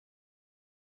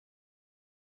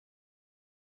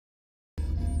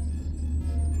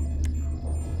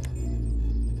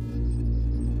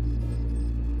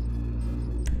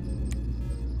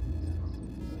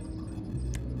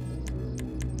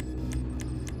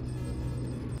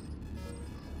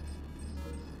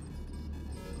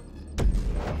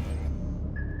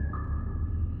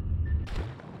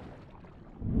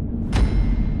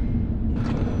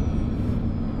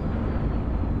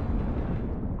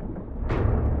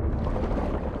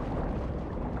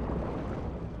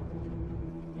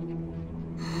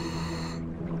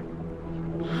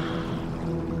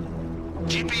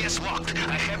is locked.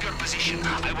 I have your position.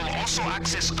 I will also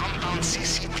access compound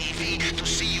CCTV to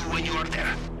see you when you are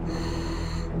there.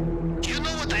 You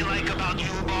know what I like about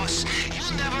you, boss?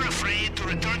 You're never afraid to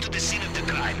return to the scene of the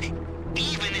crime.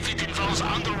 Even if it involves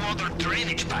underwater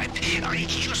drainage pipe,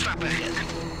 it's just up ahead.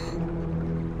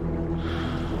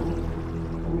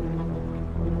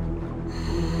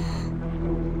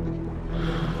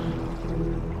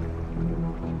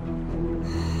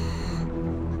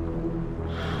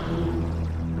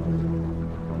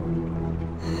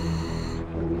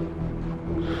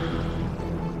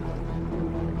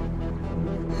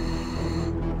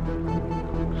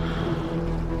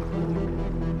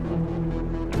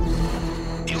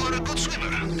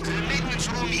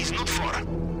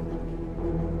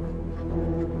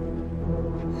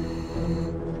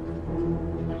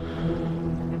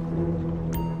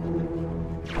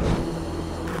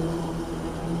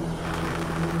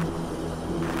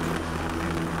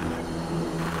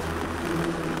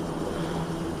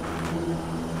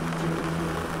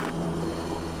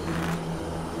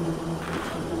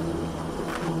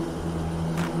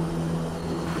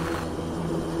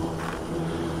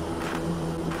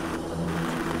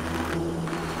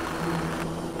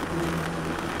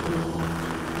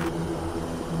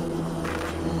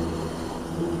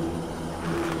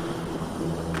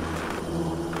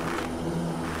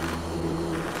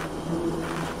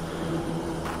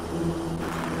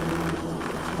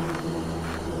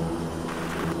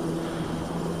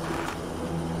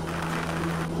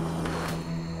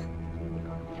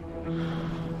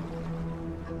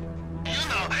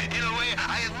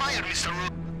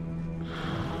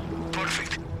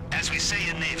 Perfect. As we say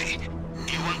in Navy,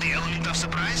 you want the element of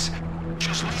surprise?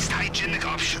 Choose least hygienic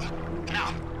option.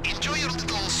 Now, enjoy your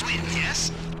little swim,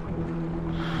 yes?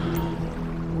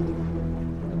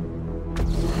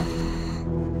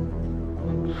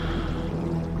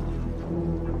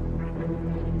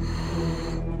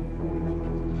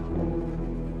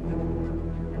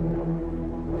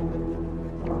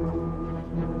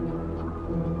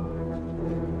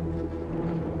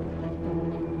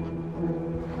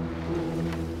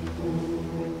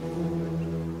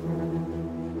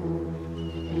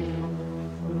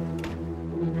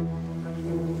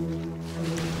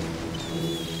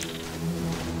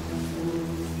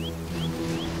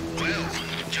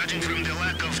 Judging from the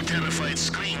lack of terrified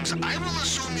screams, I will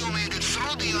assume you made it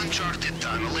through the uncharted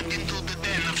tunnel and into the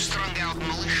den of strung-out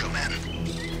militiamen.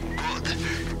 Good.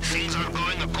 Things are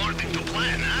going according to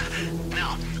plan, huh?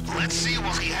 Now, let's see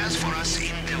what he has for us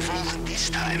in the vault this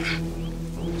time.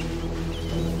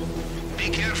 Be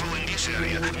careful in this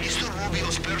area. Mr.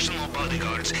 Rubio's personal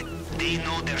bodyguards, they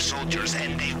know their soldiers,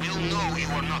 and they will know you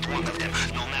are not one of them,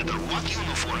 no matter what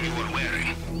uniform you are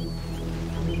wearing.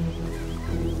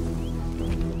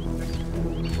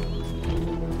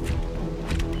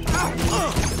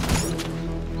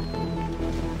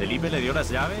 ¿Felipe le dio las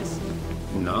llaves?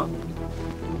 No.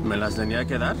 ¿Me las tenía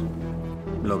que dar?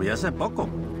 Lo vi hace poco.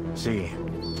 Sí.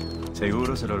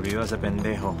 Seguro se lo olvidó a ese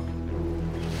pendejo.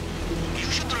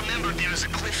 You should remember there is a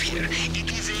cliff here.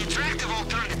 It is an attractive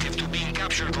alternative to being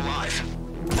captured alive.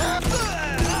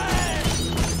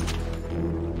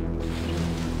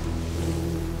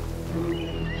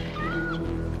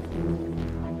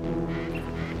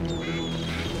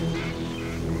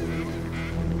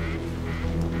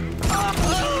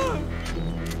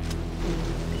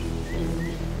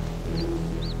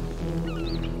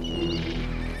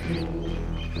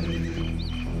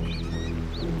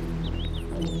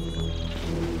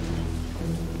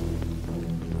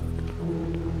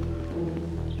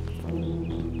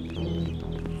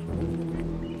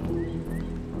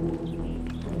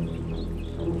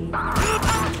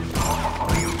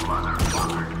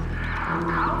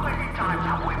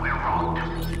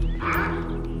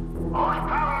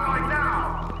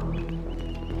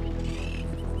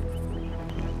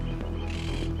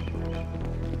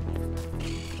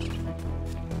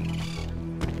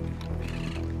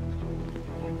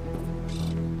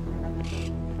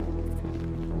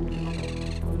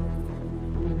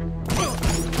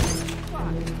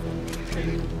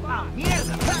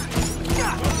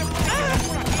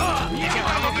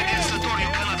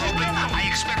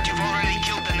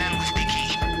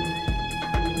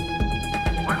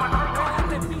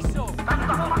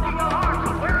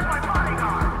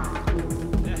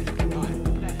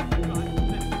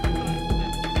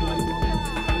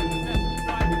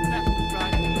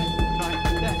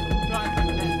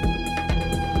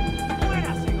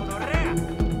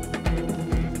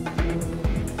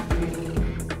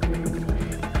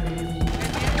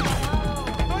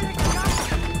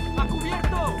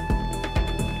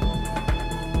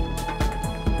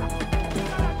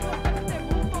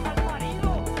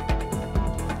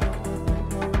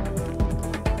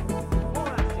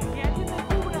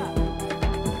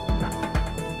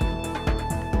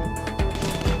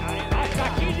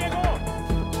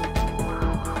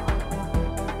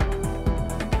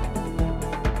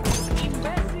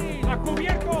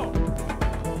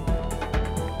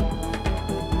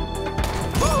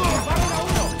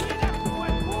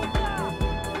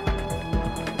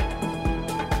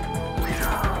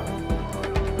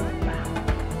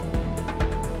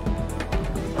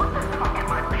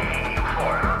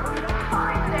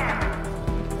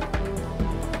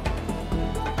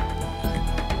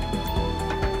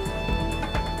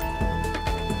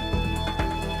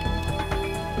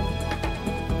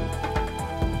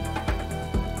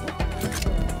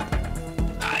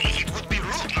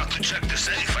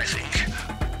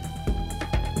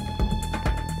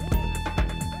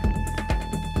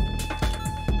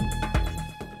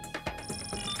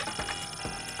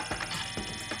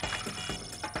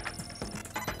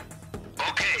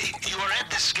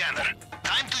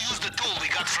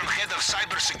 from Head of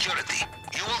Cybersecurity.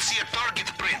 You will see a target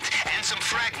print and some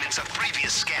fragments of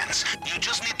previous scans. You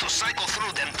just need to cycle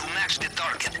through them to match the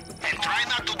target. And try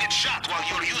not to get shot while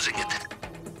you're using it.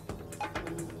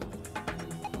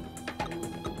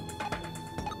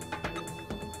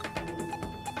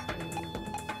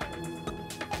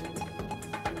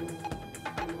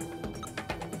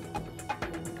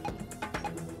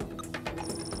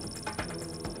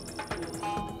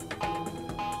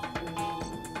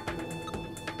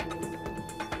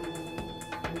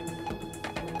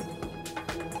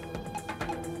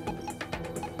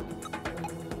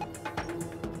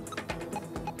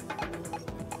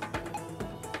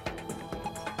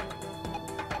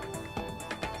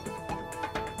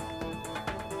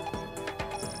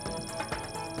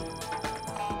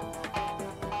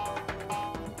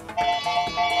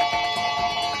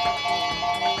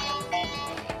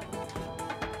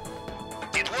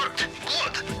 It worked.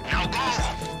 Good. Now go.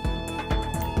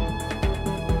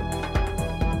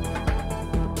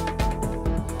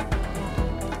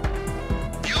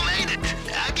 You made it.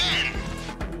 Again.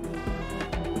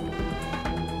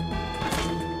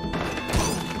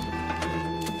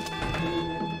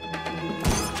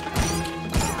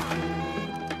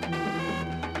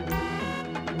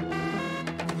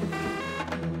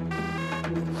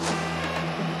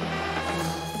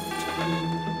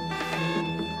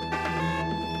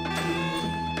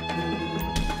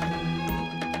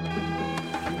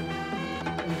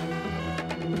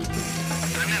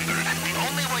 Remember, the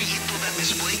only way into that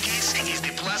display case is the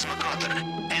plasma cutter.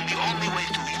 And the only way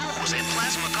to use a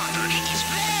plasma cutter is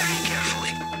very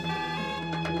carefully.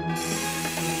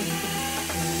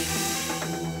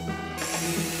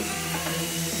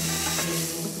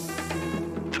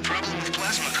 The problem with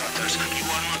plasma cutters, you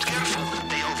are not careful,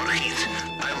 they overheat.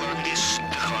 I learned this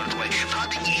the hard way.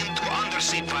 Cutting into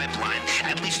undersea pipeline,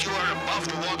 at least you are above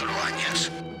the waterline, yes?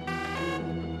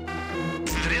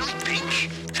 Really pink?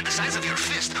 And the size of your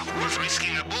fist, worth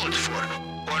risking a bullet for.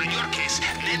 Or in your case,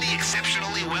 many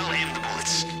exceptionally well-aimed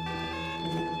bullets.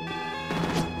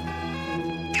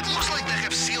 It looks like they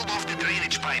have sealed off the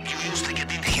drainage pipe you used to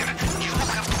get in here. You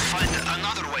will have to find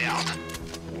another way out.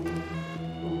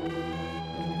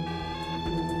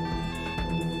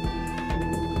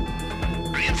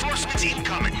 Reinforcements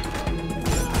incoming.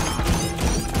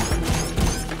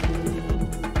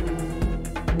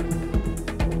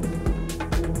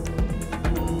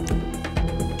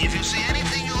 If you see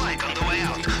anything you like on the way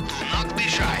out, do not be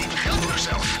shy. Help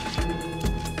yourself.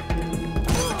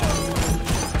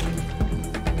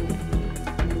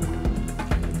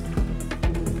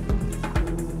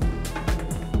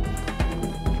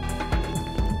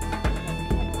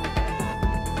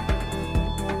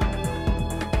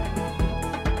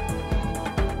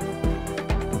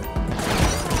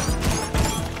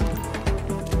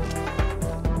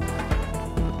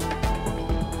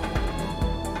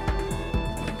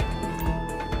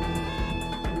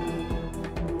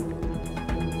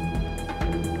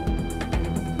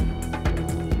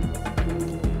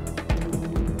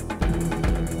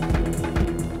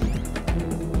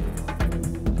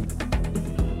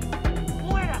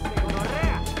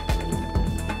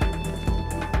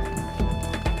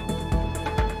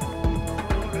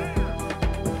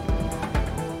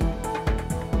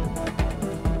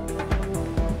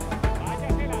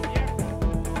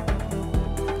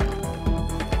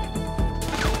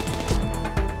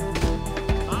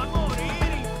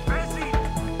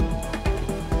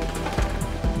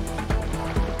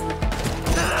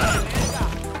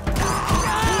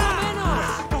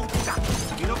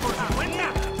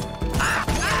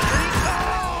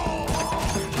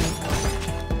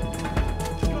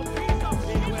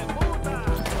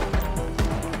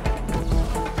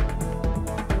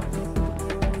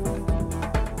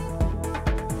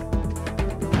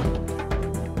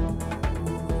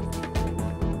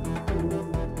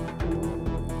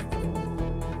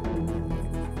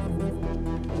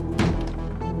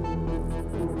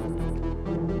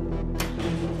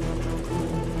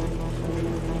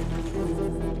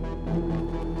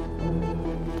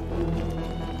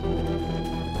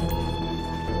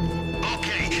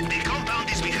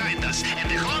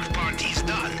 And the hard part is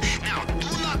done. Now, do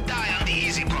not die on the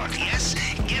easy part, yes?